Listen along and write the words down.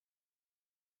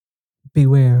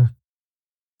Beware,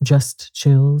 Just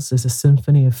Chills is a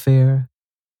symphony of fear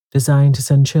designed to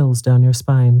send chills down your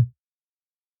spine.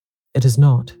 It is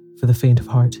not for the faint of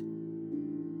heart.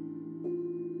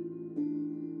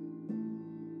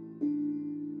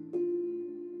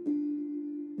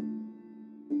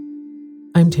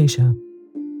 I'm Tasha,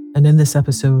 and in this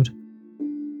episode,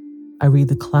 I read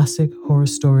the classic horror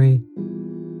story,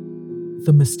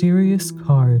 The Mysterious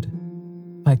Card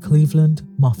by Cleveland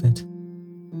Moffett.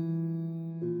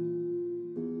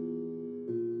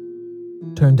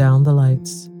 Turn down the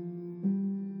lights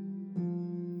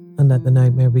and let the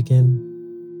nightmare begin.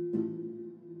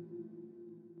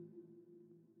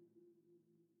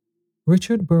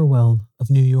 Richard Burwell of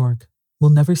New York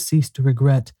will never cease to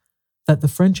regret that the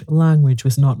French language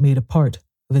was not made a part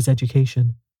of his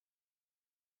education.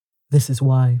 This is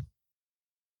why.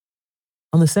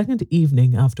 On the second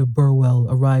evening after Burwell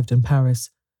arrived in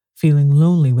Paris, feeling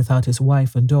lonely without his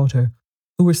wife and daughter,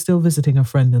 who were still visiting a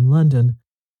friend in London,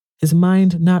 his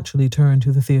mind naturally turned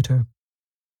to the theatre.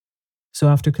 So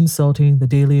after consulting the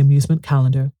daily amusement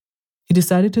calendar, he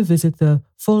decided to visit the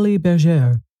Folies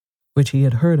Bergère, which he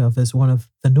had heard of as one of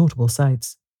the notable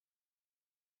sights.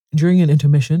 During an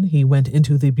intermission, he went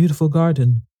into the beautiful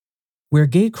garden, where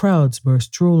gay crowds were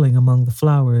strolling among the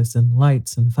flowers and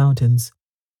lights and fountains.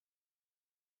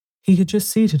 He had just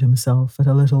seated himself at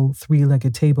a little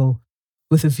three-legged table,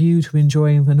 with a view to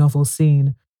enjoying the novel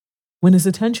scene, when his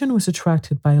attention was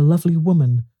attracted by a lovely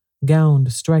woman,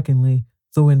 gowned strikingly,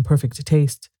 though in perfect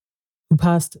taste, who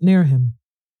passed near him,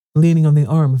 leaning on the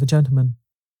arm of a gentleman.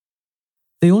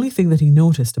 The only thing that he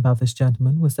noticed about this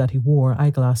gentleman was that he wore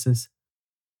eyeglasses.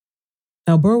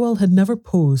 Now, Burwell had never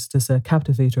posed as a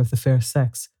captivator of the fair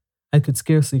sex, and could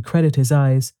scarcely credit his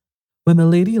eyes, when the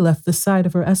lady left the side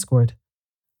of her escort,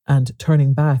 and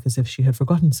turning back as if she had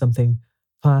forgotten something,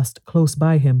 passed close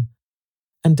by him,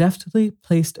 and deftly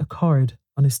placed a card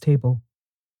on his table.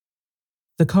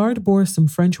 The card bore some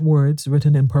French words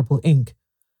written in purple ink,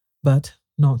 but,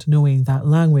 not knowing that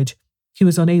language, he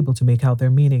was unable to make out their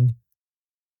meaning.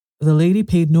 The lady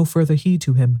paid no further heed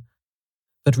to him,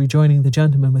 but rejoining the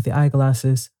gentleman with the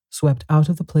eyeglasses, swept out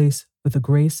of the place with the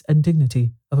grace and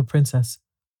dignity of a princess.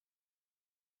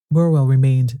 Burwell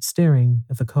remained staring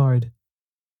at the card.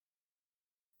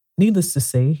 Needless to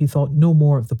say, he thought no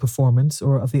more of the performance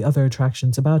or of the other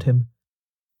attractions about him.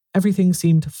 Everything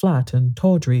seemed flat and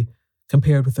tawdry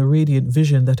compared with the radiant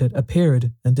vision that had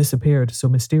appeared and disappeared so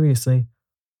mysteriously.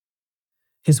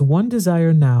 His one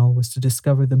desire now was to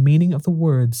discover the meaning of the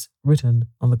words written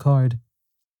on the card.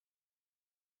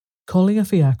 Calling a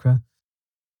fiacre,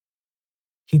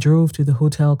 he drove to the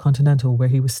Hotel Continental where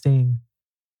he was staying.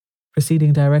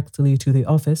 Proceeding directly to the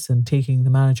office and taking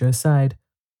the manager aside,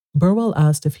 Burwell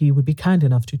asked if he would be kind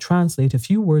enough to translate a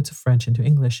few words of French into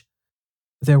English.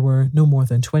 There were no more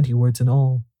than 20 words in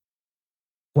all.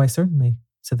 "Why, certainly,"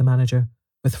 said the manager,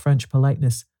 with French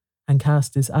politeness, and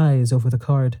cast his eyes over the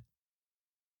card.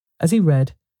 As he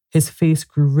read, his face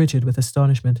grew rigid with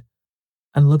astonishment,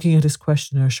 and looking at his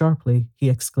questioner sharply, he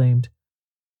exclaimed,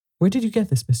 "Where did you get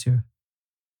this, monsieur?"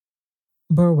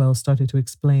 Burwell started to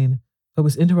explain, but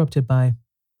was interrupted by,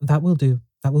 "That will do,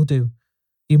 that will do.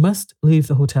 You must leave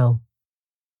the hotel."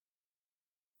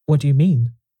 "What do you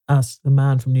mean?" asked the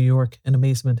man from New York in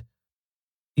amazement.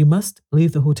 "You must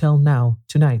leave the hotel now,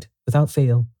 tonight, without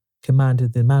fail,"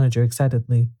 commanded the manager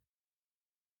excitedly.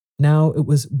 Now it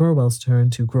was Burwell's turn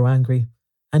to grow angry,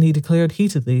 and he declared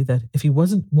heatedly that if he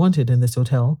wasn't wanted in this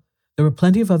hotel, there were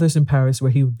plenty of others in Paris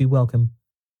where he would be welcome.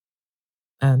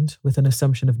 And, with an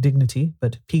assumption of dignity,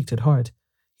 but piqued at heart,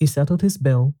 he settled his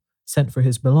bill, sent for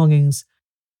his belongings,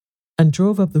 and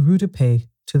drove up the Rue de Paix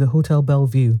to the Hotel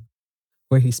Bellevue,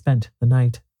 where he spent the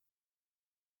night.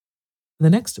 The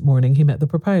next morning he met the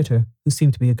proprietor, who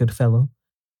seemed to be a good fellow,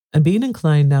 and being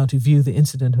inclined now to view the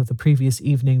incident of the previous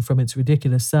evening from its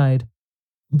ridiculous side,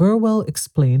 Burwell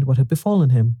explained what had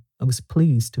befallen him, and was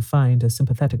pleased to find a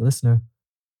sympathetic listener.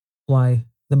 "Why,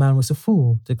 the man was a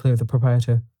fool," declared the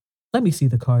proprietor. "Let me see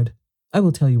the card. I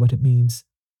will tell you what it means."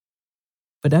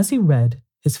 But as he read,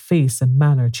 his face and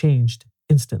manner changed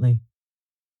instantly.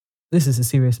 "This is a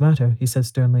serious matter," he said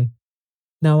sternly.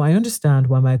 "Now I understand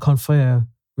why my confrère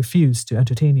refused to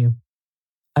entertain you.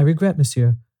 I regret,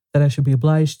 monsieur, that I should be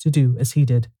obliged to do as he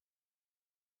did."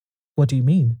 "What do you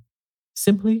mean?"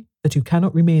 "Simply that you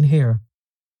cannot remain here."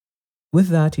 With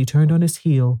that he turned on his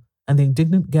heel, and the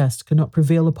indignant guest could not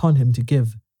prevail upon him to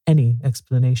give any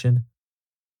explanation.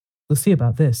 "We'll see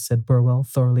about this," said Burwell,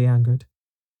 thoroughly angered.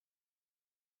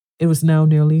 It was now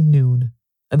nearly noon,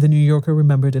 and the New Yorker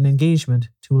remembered an engagement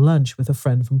to lunch with a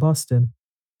friend from Boston,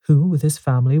 who, with his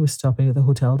family, was stopping at the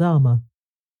Hotel d'Alma.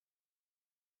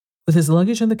 With his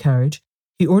luggage in the carriage,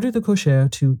 he ordered the cocher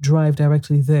to drive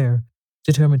directly there,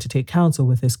 determined to take counsel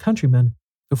with his countrymen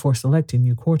before selecting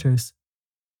new quarters.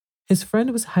 His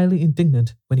friend was highly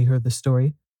indignant when he heard the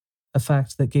story, a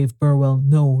fact that gave Burwell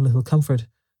no little comfort,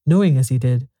 knowing as he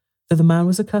did that the man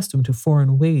was accustomed to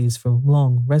foreign ways from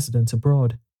long residence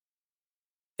abroad.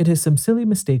 "It is some silly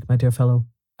mistake, my dear fellow.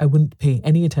 I wouldn't pay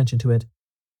any attention to it.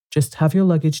 Just have your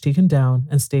luggage taken down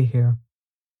and stay here.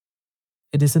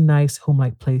 It is a nice,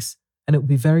 homelike place, and it will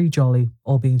be very jolly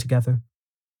all being together.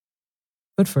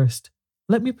 But first,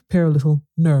 let me prepare a little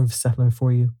nerve settler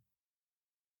for you."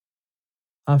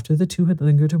 After the two had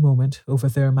lingered a moment over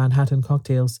their Manhattan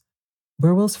cocktails,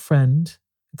 Burwell's friend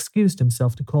excused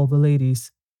himself to call the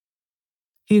ladies.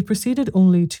 He had proceeded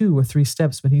only 2 or 3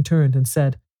 steps when he turned and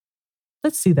said,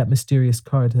 "Let's see that mysterious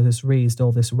card that has raised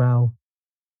all this row."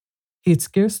 He had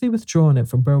scarcely withdrawn it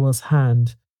from Burwell's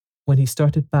hand when he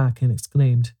started back and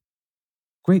exclaimed,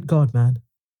 "Great God, man,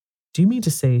 do you mean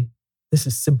to say this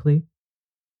is simply—"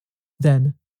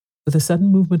 Then, with a sudden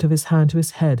movement of his hand to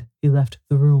his head, he left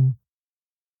the room.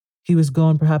 He was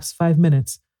gone perhaps 5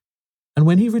 minutes, and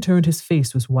when he returned his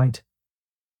face was white.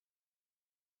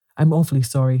 "I'm awfully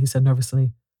sorry," he said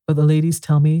nervously, "but the ladies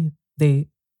tell me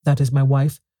that is my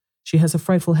wife, she has a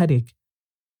frightful headache.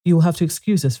 You will have to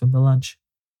excuse us from the lunch."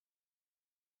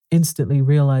 Instantly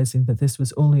realizing that this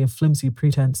was only a flimsy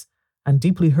pretense, and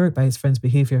deeply hurt by his friend's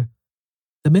behavior,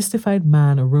 the mystified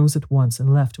man arose at once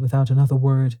and left without another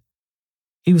word.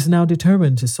 He was now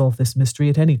determined to solve this mystery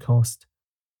at any cost.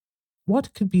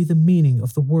 What could be the meaning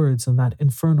of the words on that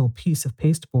infernal piece of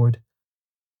pasteboard?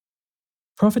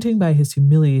 Profiting by his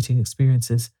humiliating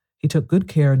experiences, he took good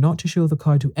care not to show the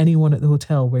card to anyone at the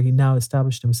hotel where he now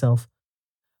established himself,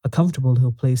 a comfortable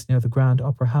little place near the Grand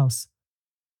Opera House.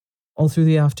 All through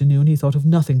the afternoon he thought of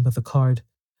nothing but the card,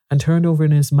 and turned over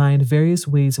in his mind various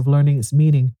ways of learning its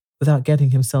meaning without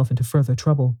getting himself into further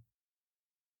trouble.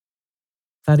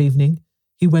 That evening,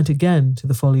 he went again to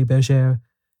the Folies Bergère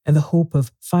in the hope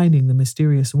of finding the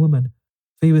mysterious woman,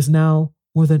 for he was now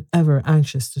more than ever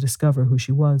anxious to discover who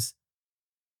she was.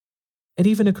 It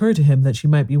even occurred to him that she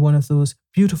might be one of those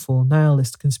beautiful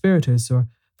nihilist conspirators, or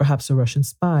perhaps a Russian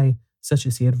spy, such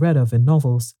as he had read of in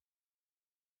novels.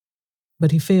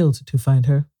 But he failed to find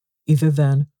her, either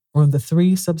then or on the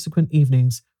 3 subsequent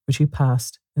evenings which he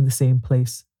passed in the same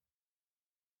place.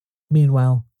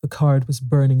 Meanwhile, the card was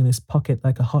burning in his pocket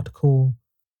like a hot coal.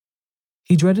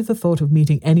 He dreaded the thought of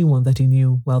meeting anyone that he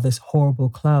knew while this horrible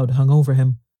cloud hung over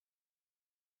him.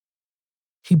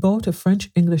 He bought a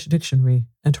French-English dictionary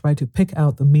and tried to pick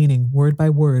out the meaning word by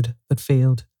word, but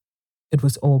failed. It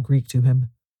was all Greek to him.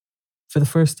 For the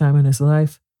first time in his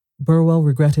life, Burwell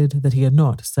regretted that he had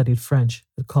not studied French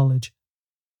at college.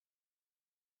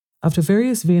 After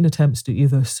various vain attempts to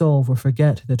either solve or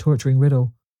forget the torturing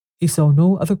riddle, he saw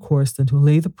no other course than to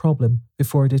lay the problem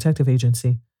before a detective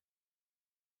agency.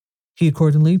 He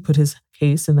accordingly put his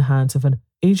case in the hands of an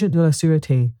agent de la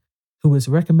sûreté who was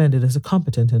recommended as a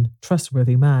competent and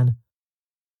trustworthy man.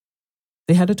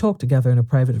 They had a talk together in a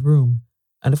private room,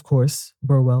 and of course,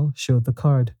 Burwell showed the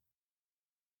card.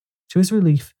 To his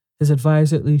relief, his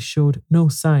adviser at least showed no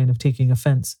sign of taking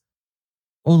offense.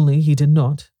 Only he did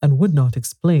not and would not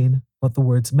explain what the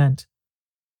words meant.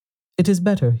 "It is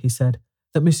better," he said,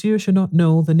 "that monsieur should not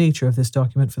know the nature of this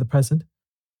document for the present.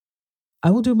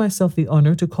 I will do myself the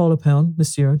honour to call upon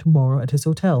monsieur tomorrow at his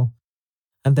hotel,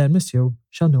 and then monsieur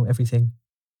shall know everything."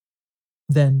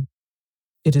 "Then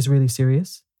it is really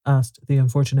serious?" asked the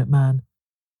unfortunate man.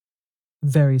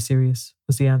 "Very serious,"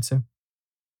 was the answer.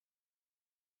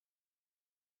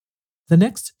 The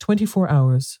next 24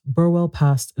 hours Burwell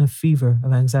passed in a fever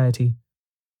of anxiety.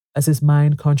 As his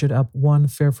mind conjured up one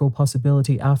fearful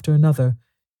possibility after another,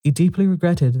 he deeply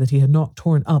regretted that he had not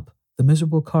torn up the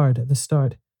miserable card at the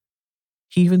start.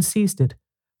 He even seized it,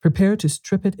 prepared to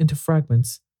strip it into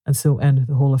fragments, and so end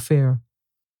the whole affair.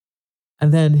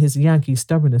 And then his Yankee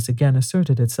stubbornness again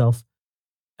asserted itself,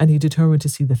 and he determined to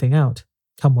see the thing out,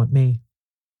 come what may.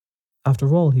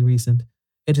 After all, he reasoned,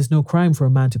 it is no crime for a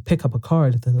man to pick up a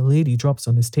card that a lady drops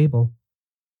on his table.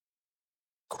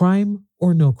 Crime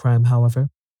or no crime, however,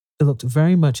 it looked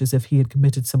very much as if he had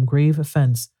committed some grave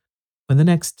offence when the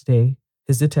next day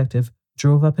his detective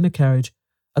drove up in a carriage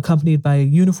accompanied by a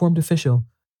uniformed official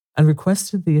and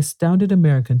requested the astounded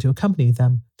American to accompany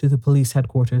them to the police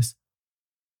headquarters.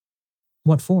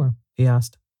 "What for?" he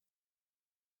asked.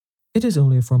 "It is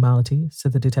only a formality,"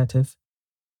 said the detective,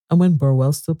 and when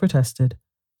Burwell still protested,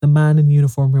 the man in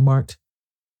uniform remarked,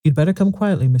 "You'd better come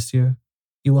quietly, monsieur.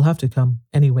 You will have to come,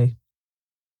 anyway."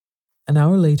 An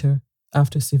hour later,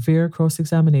 after severe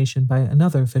cross-examination by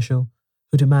another official,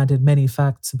 who demanded many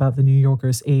facts about the New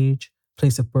Yorker's age,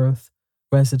 place of birth,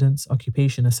 residence,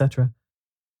 occupation, etc.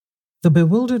 The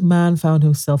bewildered man found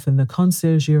himself in the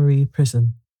conciergerie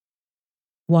prison.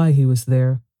 Why he was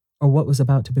there, or what was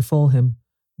about to befall him,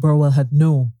 Burwell had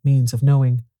no means of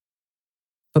knowing.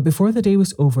 But before the day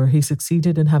was over, he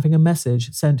succeeded in having a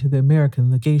message sent to the American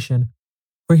legation,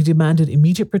 where he demanded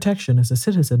immediate protection as a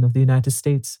citizen of the United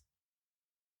States.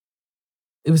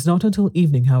 It was not until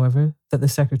evening, however, that the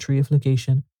Secretary of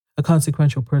Legation, a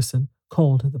consequential person,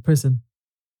 called at the prison.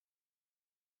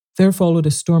 There followed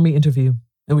a stormy interview,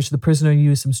 in which the prisoner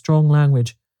used some strong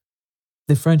language.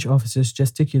 The French officers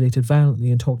gesticulated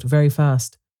violently and talked very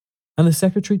fast, and the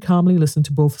secretary calmly listened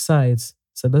to both sides,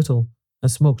 said little,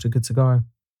 and smoked a good cigar.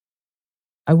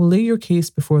 "I will lay your case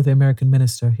before the American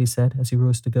minister," he said as he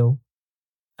rose to go,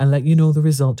 "and let you know the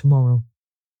result tomorrow."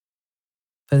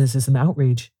 "But this is an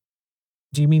outrage.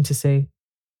 Do you mean to say—"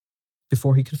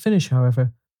 Before he could finish,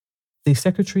 however, the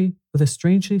secretary, with a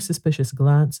strangely suspicious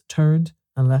glance, turned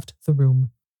and left the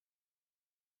room.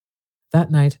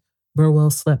 That night, Burwell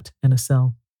slept in a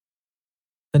cell.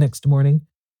 The next morning,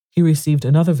 he received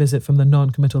another visit from the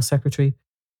non-committal secretary,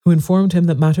 who informed him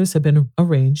that matters had been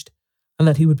arranged and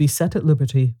that he would be set at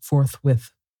liberty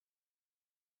forthwith.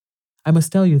 "I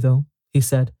must tell you, though," he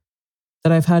said,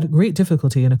 "that I have had great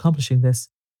difficulty in accomplishing this,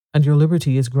 and your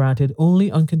liberty is granted only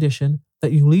on condition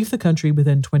that you leave the country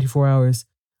within 24 hours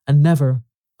and never,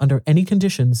 under any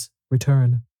conditions,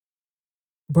 return."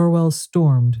 Burwell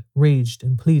stormed, raged,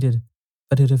 and pleaded,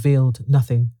 but it availed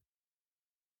nothing.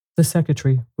 The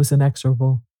secretary was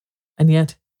inexorable, and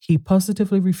yet he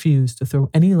positively refused to throw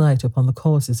any light upon the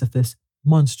causes of this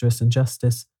monstrous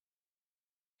injustice.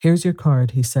 "Here's your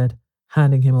card," he said,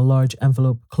 handing him a large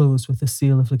envelope closed with the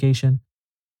seal of legation.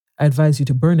 "I advise you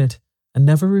to burn it and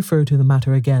never refer to the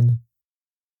matter again."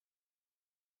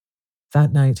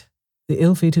 That night, the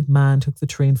ill-fated man took the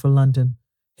train for London,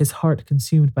 his heart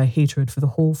consumed by hatred for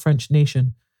the whole French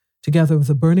nation, together with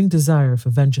a burning desire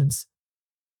for vengeance.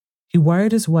 He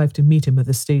wired his wife to meet him at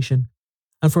the station,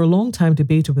 and for a long time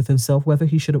debated with himself whether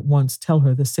he should at once tell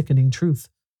her the sickening truth.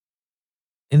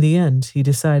 In the end, he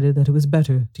decided that it was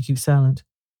better to keep silent.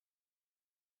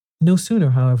 No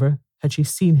sooner, however, had she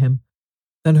seen him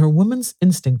than her woman's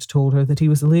instinct told her that he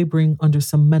was laboring under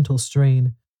some mental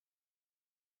strain.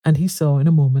 And he saw in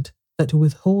a moment that to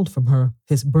withhold from her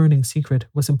his burning secret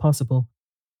was impossible,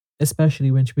 especially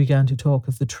when she began to talk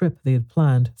of the trip they had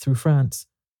planned through France.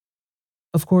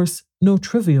 Of course, no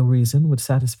trivial reason would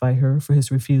satisfy her for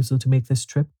his refusal to make this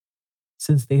trip,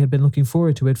 since they had been looking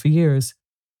forward to it for years,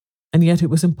 and yet it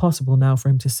was impossible now for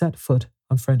him to set foot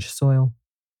on French soil.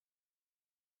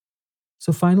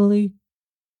 So finally,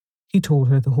 he told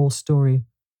her the whole story,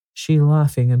 she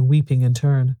laughing and weeping in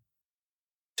turn.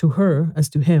 To her, as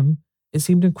to him, it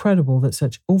seemed incredible that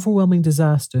such overwhelming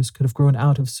disasters could have grown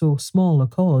out of so small a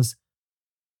cause,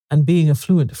 and being a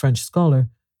fluent French scholar,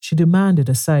 she demanded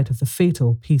a sight of the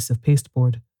fatal piece of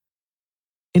pasteboard.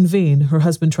 In vain, her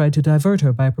husband tried to divert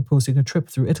her by proposing a trip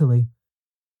through Italy.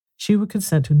 She would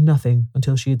consent to nothing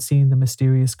until she had seen the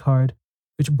mysterious card,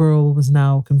 which Burwell was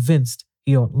now convinced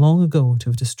he ought long ago to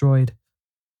have destroyed.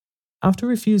 After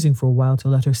refusing for a while to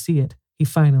let her see it, he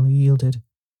finally yielded.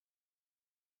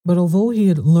 But although he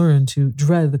had learned to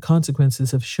dread the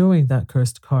consequences of showing that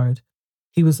cursed card,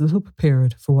 he was little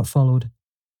prepared for what followed.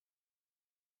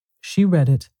 She read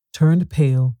it, turned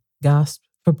pale, gasped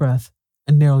for breath,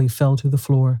 and nearly fell to the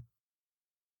floor.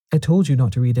 "I told you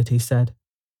not to read it," he said.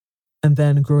 And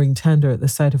then, growing tender at the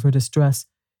sight of her distress,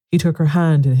 he took her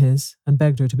hand in his and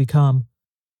begged her to be calm.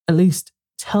 "At least,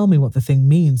 tell me what the thing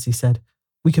means," he said.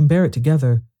 "We can bear it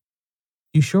together.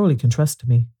 You surely can trust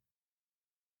me."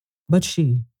 But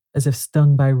she, as if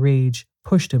stung by rage,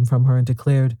 pushed him from her and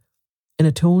declared, in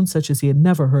a tone such as he had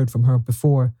never heard from her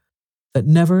before, that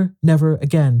never, never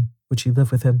again would she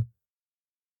live with him.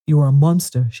 "You are a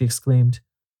monster," she exclaimed,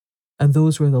 and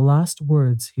those were the last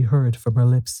words he heard from her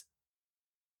lips.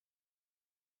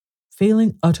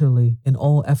 Failing utterly in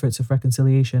all efforts of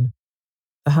reconciliation,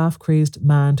 the half-crazed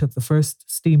man took the first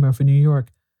steamer for New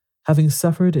York, having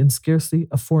suffered in scarcely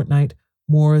a fortnight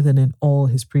more than in all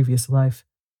his previous life.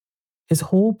 His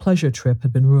whole pleasure trip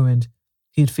had been ruined.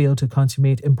 He had failed to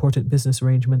consummate important business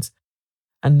arrangements,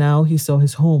 and now he saw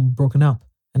his home broken up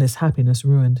and his happiness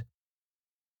ruined.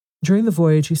 During the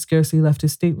voyage, he scarcely left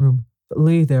his stateroom, but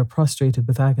lay there prostrated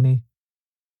with agony.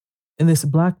 In this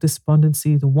black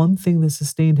despondency, the one thing that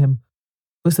sustained him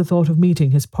was the thought of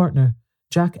meeting his partner,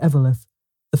 Jack Eveleth,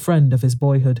 the friend of his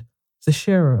boyhood, the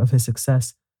sharer of his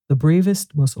success, the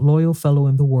bravest, most loyal fellow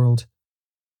in the world.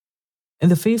 In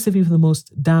the face of even the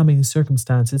most damning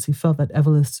circumstances, he felt that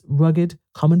Eveleth's rugged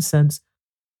common sense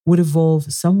would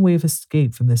evolve some way of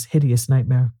escape from this hideous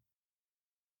nightmare.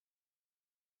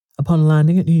 Upon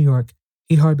landing at New York,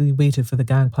 he hardly waited for the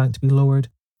gangplank to be lowered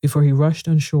before he rushed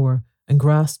on shore and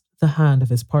grasped the hand of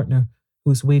his partner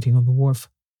who was waiting on the wharf.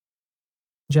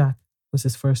 "Jack," was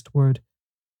his first word,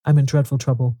 "I'm in dreadful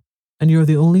trouble, and you're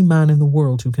the only man in the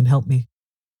world who can help me."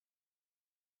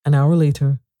 An hour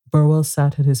later, Burwell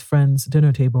sat at his friend's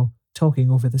dinner table, talking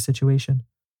over the situation.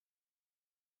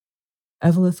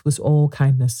 Evelyn was all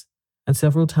kindness, and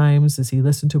several times as he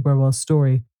listened to Burwell's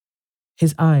story,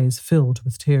 his eyes filled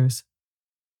with tears.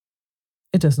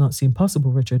 "It does not seem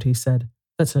possible, Richard," he said,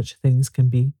 "that such things can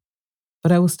be.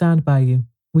 But I will stand by you.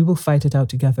 We will fight it out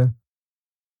together.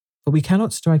 But we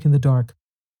cannot strike in the dark.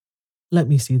 Let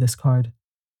me see this card."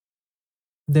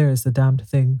 "There is the damned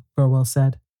thing," Burwell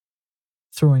said,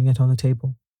 throwing it on the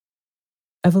table.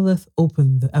 Evelyn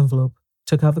opened the envelope,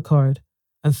 took out the card,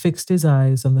 and fixed his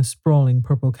eyes on the sprawling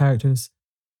purple characters.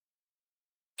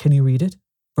 "Can you read it?"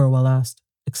 Burwell asked,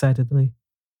 excitedly.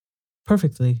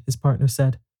 "Perfectly," his partner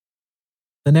said.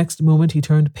 The next moment he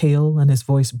turned pale and his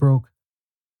voice broke.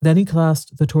 Then he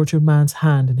clasped the tortured man's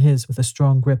hand in his with a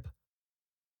strong grip.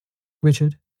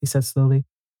 "Richard," he said slowly,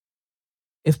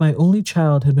 "if my only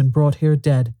child had been brought here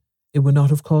dead, it would not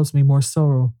have caused me more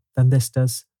sorrow than this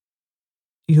does.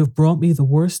 You have brought me the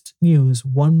worst news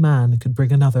one man could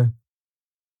bring another."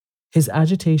 His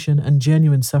agitation and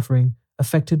genuine suffering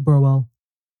affected Burwell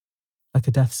like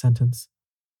a death sentence.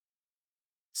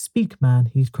 "Speak, man,"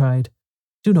 he cried.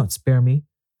 "Do not spare me.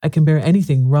 I can bear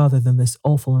anything rather than this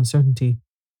awful uncertainty.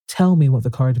 Tell me what the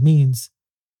card means."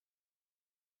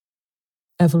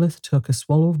 Evelyn took a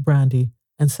swallow of brandy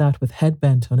and sat with head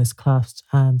bent on his clasped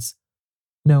hands.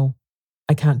 "No,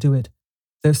 I can't do it.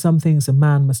 There are some things a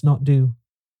man must not do."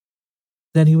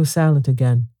 Then he was silent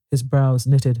again, his brows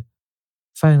knitted.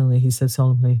 Finally, he said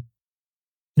solemnly,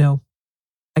 "No,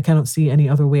 I cannot see any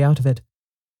other way out of it.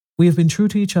 We have been true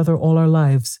to each other all our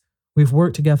lives. We have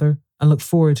worked together and look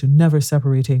forward to never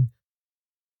separating.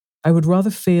 I would rather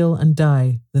fail and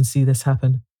die than see this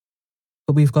happen.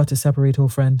 But we've got to separate,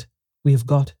 old friend. We have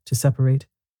got to separate."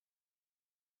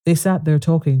 They sat there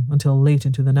talking until late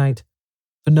into the night,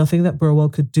 but nothing that Burwell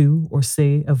could do or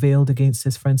say availed against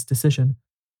his friend's decision.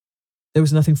 There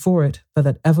was nothing for it but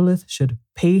that Evelyn should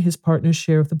pay his partner's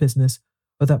share of the business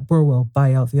or that Burwell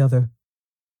buy out the other.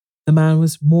 The man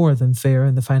was more than fair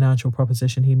in the financial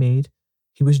proposition he made.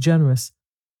 He was generous,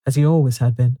 as he always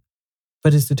had been,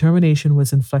 but his determination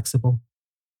was inflexible.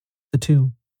 The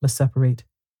two must separate,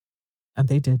 and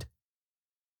they did.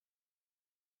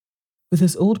 With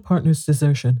his old partner's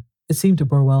desertion, it seemed to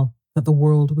Burwell that the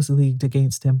world was leagued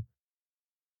against him.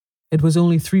 It was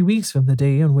only 3 weeks from the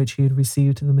day on which he had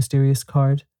received the mysterious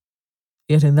card.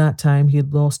 Yet in that time he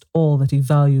had lost all that he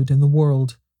valued in the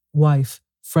world: wife,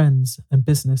 friends, and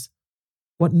business.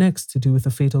 What next to do with the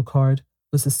fatal card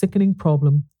was the sickening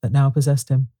problem that now possessed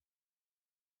him.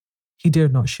 He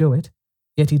dared not show it,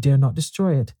 yet he dared not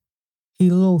destroy it. He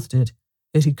loathed it,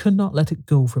 yet he could not let it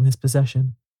go from his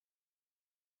possession.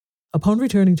 Upon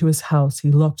returning to his house,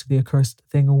 he locked the accursed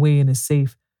thing away in his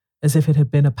safe as if it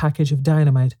had been a package of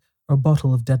dynamite or a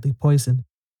bottle of deadly poison.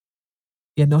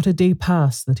 Yet not a day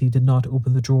passed that he did not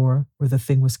open the drawer where the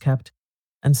thing was kept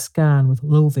and scan with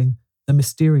loathing the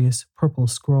mysterious purple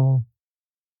scrawl.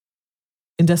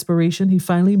 In desperation, he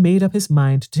finally made up his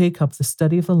mind to take up the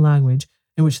study of the language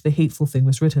in which the hateful thing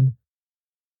was written.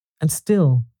 And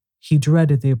still, he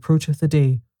dreaded the approach of the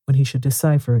day when he should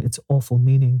decipher its awful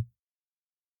meaning.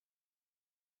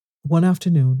 One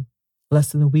afternoon,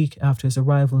 less than a week after his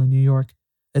arrival in New York,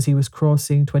 as he was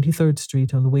crossing 23rd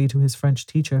Street on the way to his French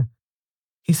teacher,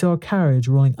 he saw a carriage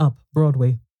rolling up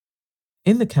Broadway.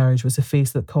 In the carriage was a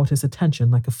face that caught his attention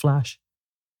like a flash.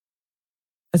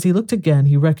 As he looked again,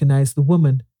 he recognized the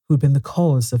woman who had been the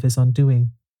cause of his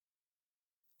undoing.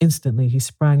 Instantly, he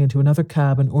sprang into another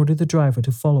cab and ordered the driver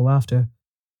to follow after.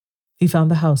 He found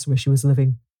the house where she was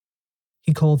living.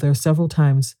 He called there several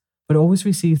times, but always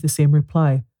received the same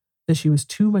reply, that she was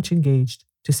too much engaged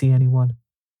to see anyone.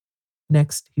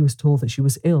 Next, he was told that she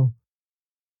was ill,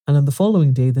 and on the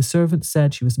following day the servant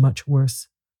said she was much worse.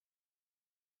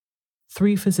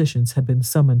 3 physicians had been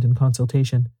summoned in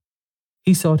consultation.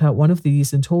 He sought out one of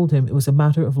these and told him it was a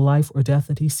matter of life or death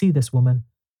that he see this woman.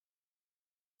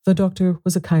 The doctor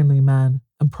was a kindly man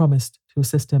and promised to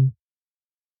assist him.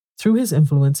 Through his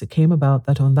influence, it came about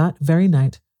that on that very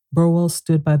night, Burwell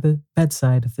stood by the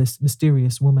bedside of this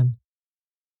mysterious woman.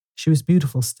 She was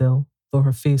beautiful still, though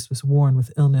her face was worn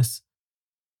with illness.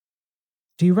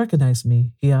 "Do you recognize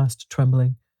me?" he asked,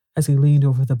 trembling, as he leaned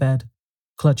over the bed,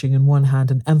 clutching in one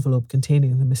hand an envelope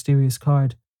containing the mysterious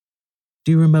card.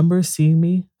 Do you remember seeing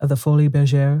me at the Folie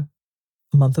Bergère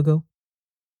a month ago?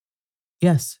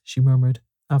 Yes, she murmured,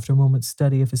 after a moment's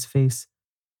study of his face,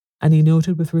 and he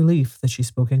noted with relief that she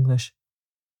spoke English.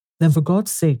 Then for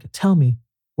God's sake, tell me,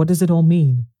 what does it all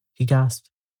mean? He gasped,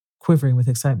 quivering with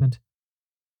excitement.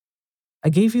 I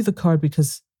gave you the card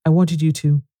because I wanted you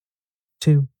to.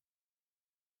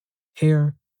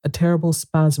 Here, a terrible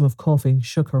spasm of coughing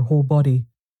shook her whole body,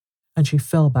 and she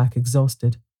fell back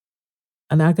exhausted.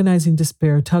 An agonizing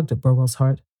despair tugged at Burwell's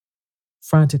heart.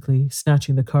 Frantically,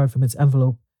 snatching the card from its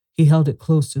envelope, he held it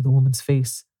close to the woman's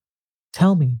face.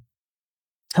 Tell me.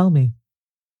 Tell me.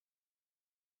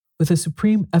 With a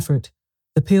supreme effort,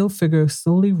 the pale figure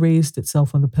slowly raised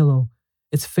itself on the pillow,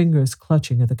 its fingers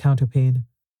clutching at the counterpane.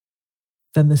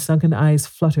 Then the sunken eyes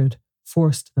fluttered,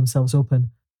 forced themselves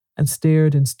open, and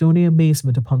stared in stony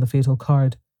amazement upon the fatal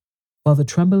card, while the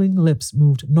trembling lips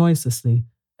moved noiselessly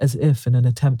as if in an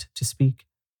attempt to speak.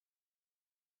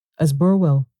 As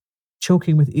Burwell,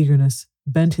 choking with eagerness,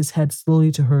 bent his head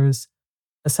slowly to hers,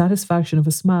 a satisfaction of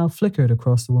a smile flickered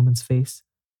across the woman's face.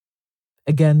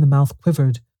 Again the mouth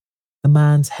quivered, the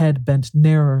man's head bent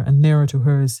nearer and nearer to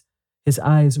hers, his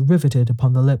eyes riveted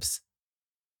upon the lips.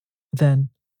 Then,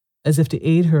 as if to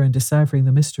aid her in deciphering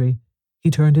the mystery, he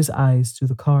turned his eyes to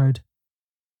the card.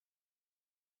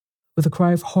 With a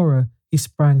cry of horror, he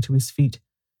sprang to his feet,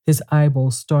 his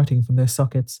eyeballs starting from their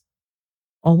sockets.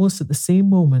 Almost at the same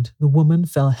moment, the woman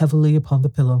fell heavily upon the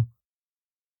pillow.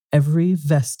 Every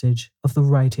vestige of the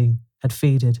writing had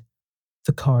faded.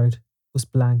 The card was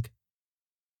blank.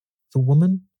 The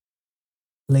woman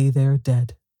lay there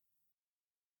dead.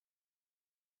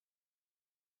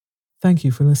 Thank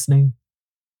you for listening.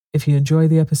 If you enjoy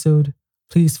the episode,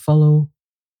 please follow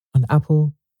on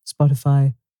Apple,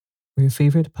 Spotify, or your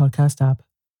favorite podcast app.